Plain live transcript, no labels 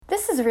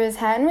Riz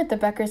Hatton with the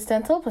Becker's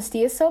Dental Plus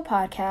DSO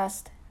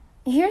podcast.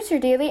 Here's your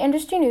daily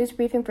industry news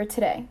briefing for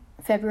today,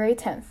 February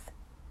 10th.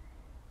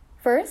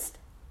 First,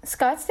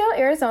 Scottsdale,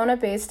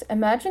 Arizona-based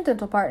Imagine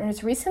Dental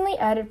Partners recently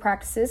added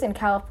practices in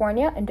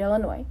California and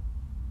Illinois.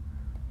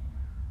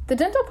 The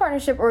Dental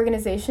Partnership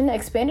Organization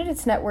expanded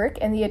its network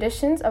in the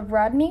additions of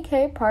Rodney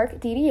K. Park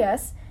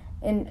DDS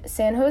in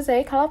San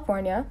Jose,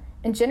 California,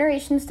 and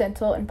Generations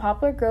Dental in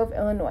Poplar Grove,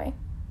 Illinois.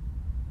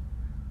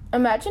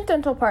 Imagine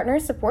Dental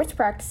Partners supports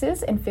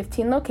practices in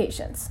 15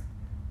 locations.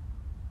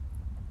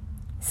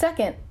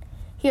 Second,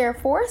 here are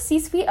 4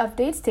 C-suite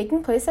updates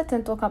taking place at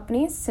dental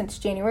companies since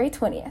January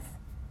 20th.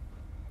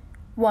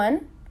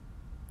 1.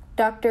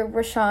 Dr.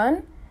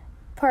 Rashan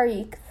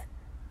Parikh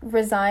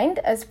resigned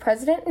as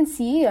president and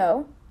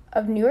CEO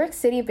of New York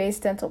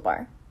City-based Dental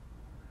Bar.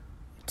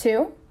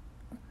 2.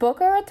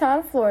 Boca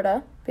Raton,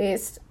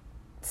 Florida-based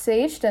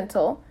Sage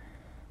Dental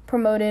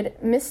promoted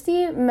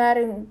Misty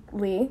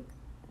Mattingly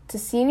to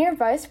Senior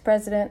Vice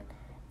President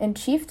and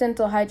Chief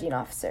Dental Hygiene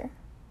Officer.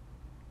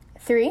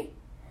 3.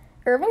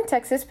 Irving,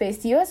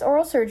 Texas-based U.S.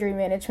 Oral Surgery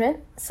Management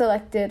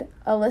selected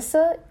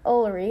Alyssa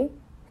Ullery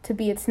to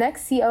be its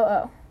next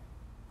COO.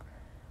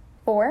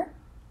 4.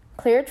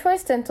 Clear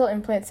Choice Dental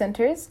Implant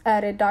Centers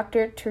added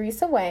Dr.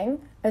 Teresa Wang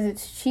as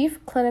its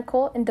Chief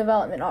Clinical and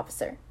Development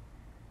Officer.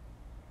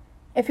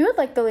 If you would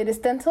like the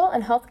latest dental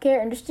and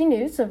healthcare industry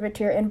news delivered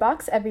to your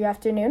inbox every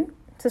afternoon,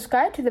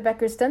 subscribe to the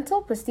Becker's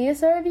Dental Plus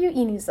DSO Review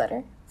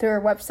e-newsletter through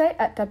our website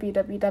at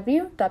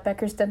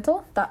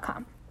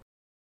www.beckersdental.com.